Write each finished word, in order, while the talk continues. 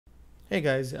Hey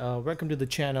guys, welcome to the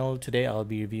channel. Today I'll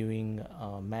be reviewing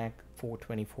Mac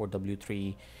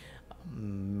 424W3.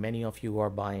 Many of you are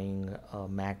buying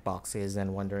Mac boxes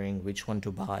and wondering which one to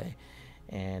buy.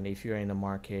 And if you're in the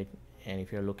market and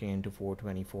if you're looking into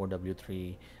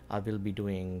 424W3, I will be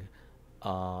doing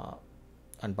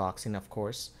unboxing, of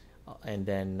course, and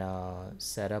then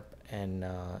setup and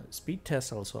speed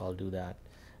test also. I'll do that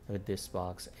with this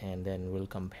box, and then we'll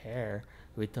compare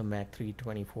with the Mac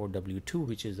 324W2,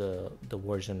 which is the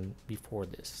version before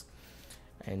this,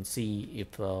 and see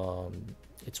if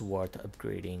it's worth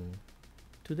upgrading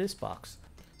to this box.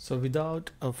 So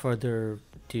without a further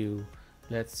ado,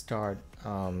 let's start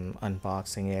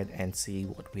unboxing it and see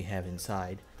what we have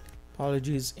inside.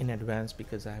 Apologies in advance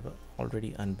because I have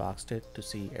already unboxed it to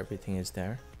see everything is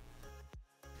there.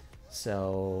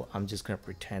 So I'm just gonna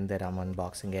pretend that I'm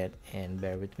unboxing it and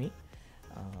bear with me.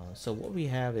 So what we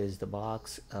have is the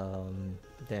box,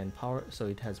 then power. So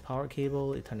it has power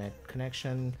cable, Ethernet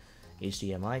connection,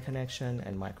 HDMI connection,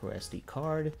 and micro SD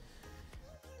card.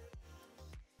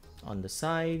 On the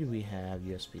side we have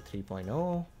USB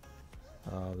 3.0,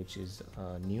 which is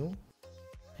new,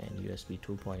 and USB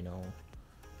 2.0,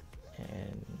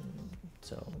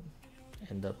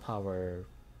 and the power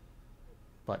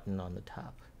button on the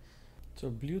top. So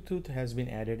Bluetooth has been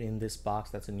added in this box.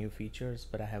 That's a new features,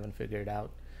 but I haven't figured out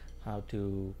how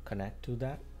to connect to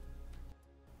that.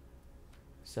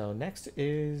 So next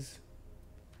is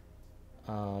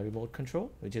remote control,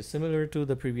 which is similar to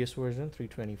the previous version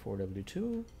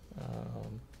 324W2.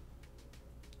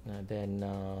 Then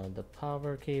the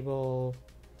power cable,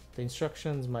 the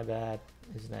instructions, my bad,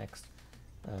 is next.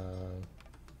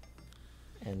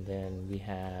 And then we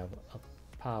have a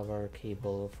power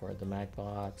cable for the Mac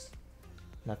box.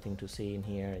 Nothing to see in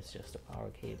here, it's just a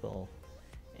power cable,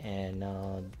 and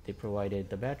they provided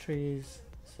the batteries,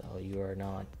 so you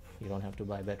don't have to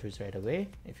buy batteries right away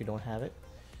if you don't have it.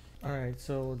 All right,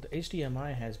 so the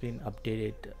HDMI has been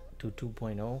updated to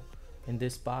 2.0 in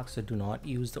this box, so do not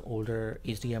use the older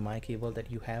HDMI cable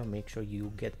that you have. Make sure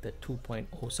you get the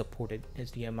 2.0 supported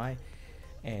HDMI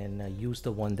and use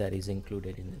the one that is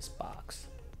included in this box.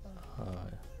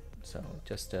 So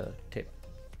just a tip.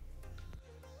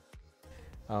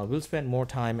 We'll spend more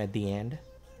time at the end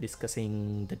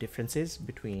discussing the differences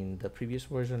between the previous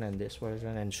version and this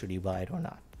version, and should you buy it or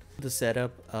not. The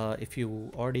setup, if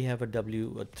you already have a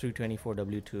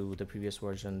 324W2, the previous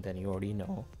version, then you already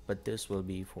know, but this will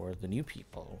be for the new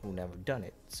people who never done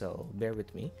it, so bear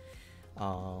with me.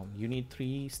 You need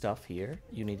three stuff here.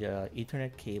 You need a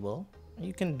Ethernet cable.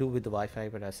 You can do with the Wi-Fi,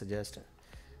 but I suggest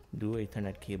do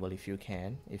Ethernet cable if you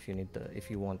can, if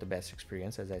you want the best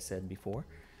experience, as I said before.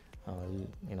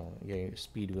 Your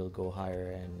speed will go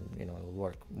higher, and it'll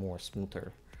work more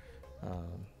smoother.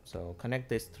 So connect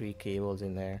these three cables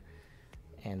in there,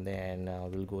 and then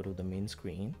we'll go to the main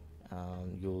screen.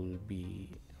 You'll be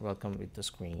welcome with the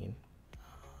screen,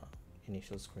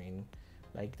 initial screen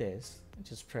like this.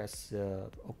 Just press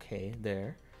OK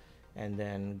there, and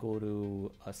then go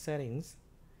to settings.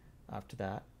 After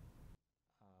that,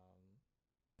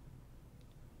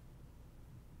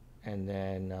 and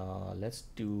then let's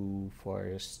do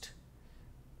first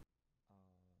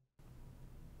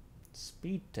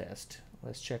speed test.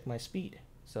 Let's check my speed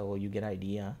so you get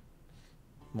idea.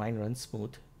 Mine runs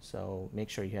smooth, so make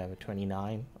sure you have a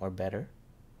 29 or better.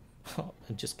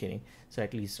 I'm just kidding. So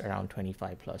at least around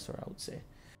 25 plus, or I would say.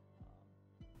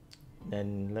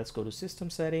 Then let's go to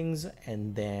system settings,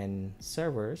 and then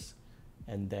servers,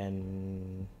 and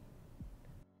then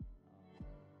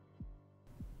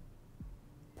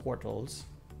portals,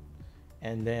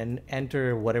 and then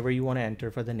enter whatever you want to enter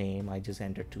for the name. I just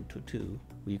entered 222.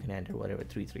 You can enter whatever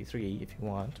 333 if you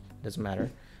want, doesn't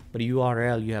matter, but a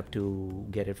URL you have to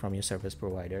get it from your service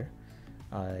provider.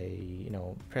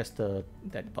 Press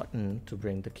that button to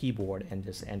bring the keyboard and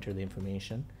just enter the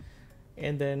information,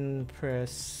 and then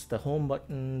press the home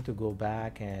button to go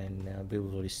back, and we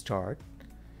will restart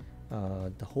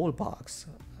the whole box.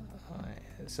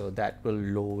 So that will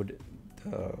load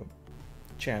the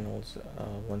channels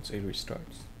once it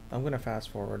restarts. I'm gonna fast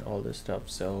forward all this stuff,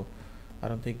 so I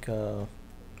don't think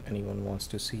anyone wants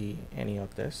to see any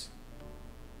of this.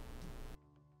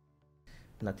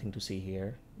 Nothing to see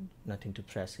here, nothing to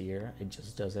press here, it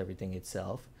just does everything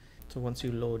itself. So once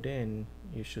you load in,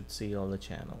 you should see all the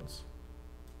channels.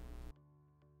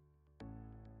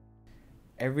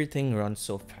 Everything runs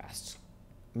so fast,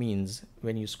 means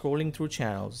when you're scrolling through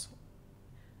channels,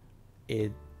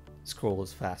 it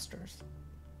scrolls faster.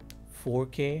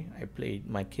 4K,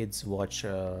 my kids watch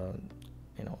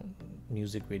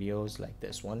music videos like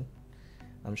this one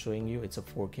I'm showing you. It's a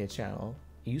 4K channel.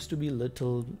 It used to be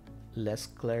little less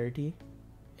clarity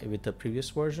with the previous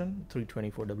version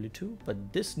 324W2,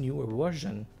 but this newer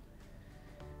version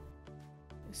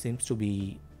seems to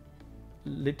be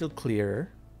little clearer.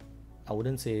 I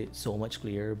wouldn't say so much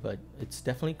clearer, but it's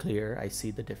definitely clear. I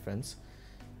see the difference,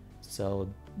 so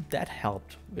that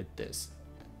helped with this.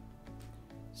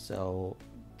 So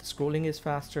the scrolling is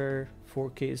faster,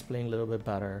 4K is playing a little bit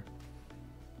better.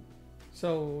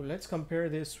 So let's compare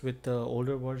this with the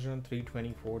older version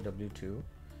 324W2.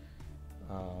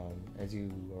 As you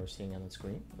are seeing on the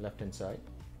screen, left hand side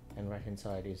and right hand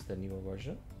side is the newer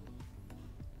version.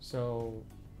 So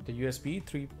the USB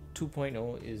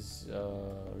 2.0 is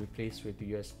replaced with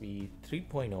USB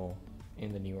 3.0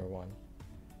 in the newer one.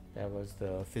 That was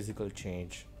the physical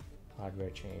change,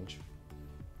 hardware change.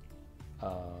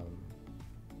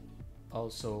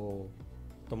 Also,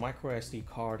 the micro SD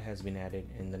card has been added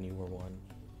in the newer one.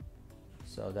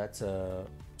 So that's a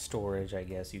storage, I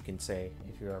guess you can say,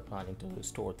 if you are planning to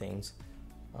store things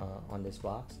on this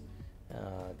box.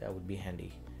 That would be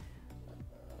handy.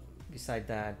 Beside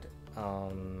that,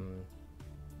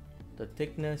 the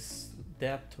thickness,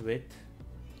 depth, width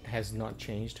has not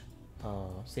changed,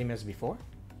 same as before.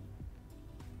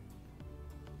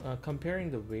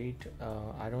 Comparing the weight,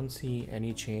 I don't see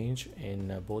any change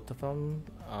in both of them.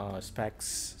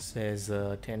 Specs says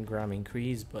 10 gram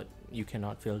increase, but you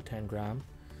cannot fill 10 gram.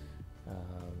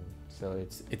 So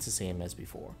it's the same as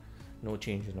before, no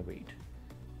change in the weight.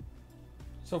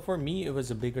 So for me it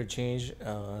was a bigger change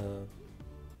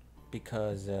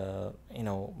because you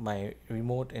know, my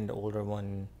remote in the older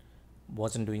one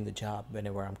wasn't doing the job.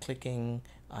 Whenever I'm clicking,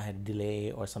 I had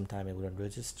delay, or sometime it wouldn't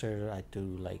register. I had to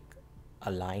like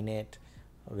align it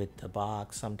with the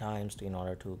box sometimes in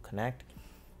order to connect.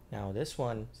 Now this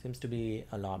one seems to be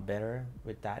a lot better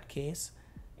with that case,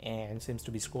 and seems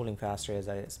to be scrolling faster, as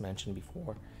I mentioned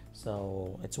before.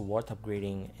 So it's worth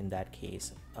upgrading in that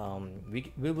case.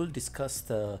 We will discuss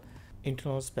the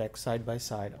internal specs side by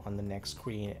side on the next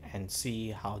screen and see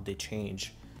how they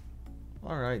change.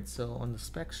 Alright, so on the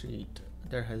spec sheet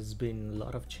there has been a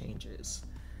lot of changes.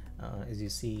 As you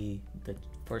see, the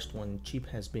first one, chip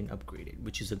has been upgraded,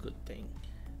 which is a good thing.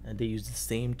 They use the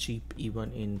same chip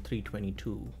even in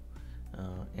 322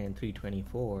 and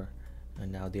 324,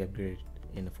 and now they upgraded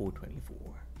in the 424.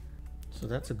 So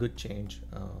that's a good change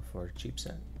for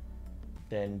chipset.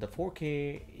 Then the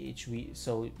 4K HV,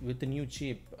 so with the new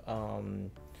chip,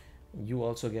 you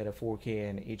also get a 4K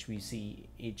and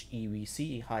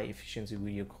HEVC, high efficiency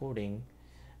video coding.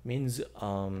 Means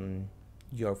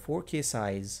your 4K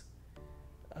size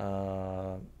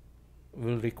will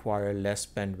require less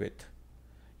bandwidth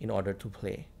in order to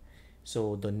play,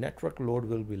 so the network load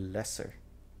will be lesser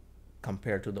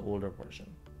compared to the older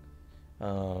version,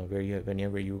 where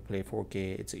whenever you play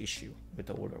 4K, it's an issue with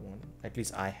the older one. At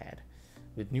least I had.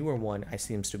 With newer one, I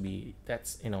seems to be,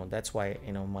 that's why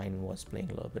mine was playing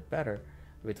a little bit better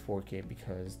with 4K,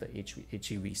 because the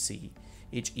HEVC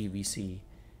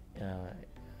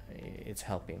it's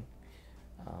helping.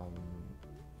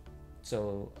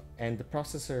 So, and the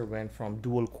processor went from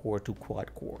dual core to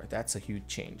quad core. That's a huge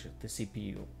change, the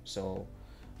CPU. So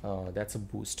that's a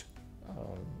boost.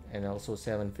 And also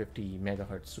 750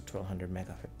 megahertz to 1200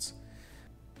 megahertz.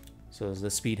 So the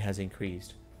speed has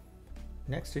increased.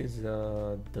 Next is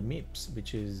the MIPS,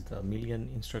 which is the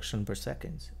million instruction per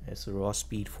second. It's the raw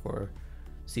speed for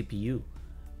CPU.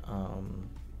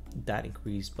 That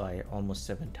increased by almost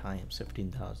 7 times,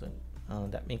 15,000.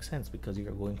 That makes sense because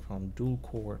you're going from dual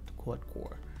core to quad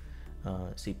core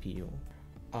CPU.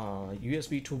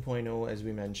 USB 2.0, as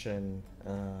we mentioned,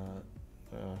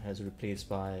 has replaced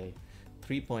by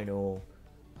 3.0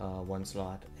 one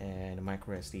slot, and a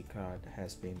micro SD card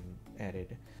has been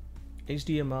added.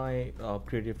 HDMI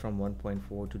upgraded from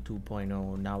 1.4 to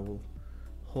 2.0. Now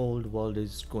whole world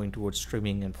is going towards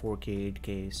streaming and 4K,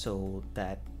 8K, so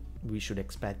that we should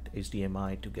expect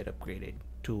HDMI to get upgraded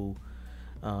to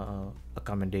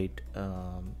accommodate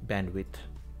bandwidth.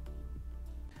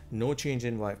 No change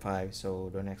in Wi-Fi,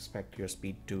 so don't expect your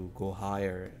speed to go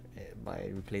higher by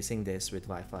replacing this with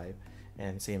Wi-Fi,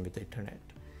 and same with the internet.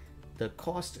 The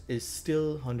cost is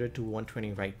still 100 to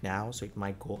 120 right now, so it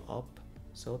might go up.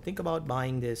 So think about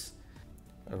buying this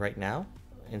right now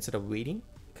instead of waiting,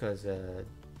 because the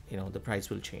price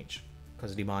will change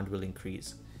because demand will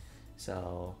increase.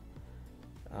 So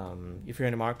if you're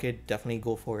in the market, definitely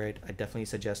go for it. I definitely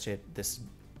suggest it. This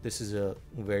is a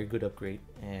very good upgrade,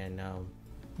 and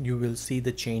you will see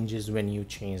the changes when you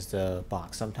change the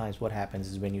box. Sometimes what happens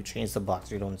is when you change the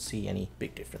box, you don't see any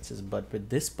big differences, but with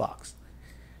this box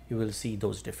you will see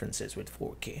those differences with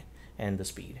 4K and the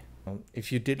speed.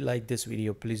 If you did like this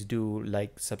video, please do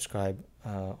like, subscribe,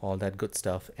 all that good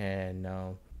stuff, and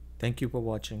thank you for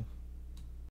watching.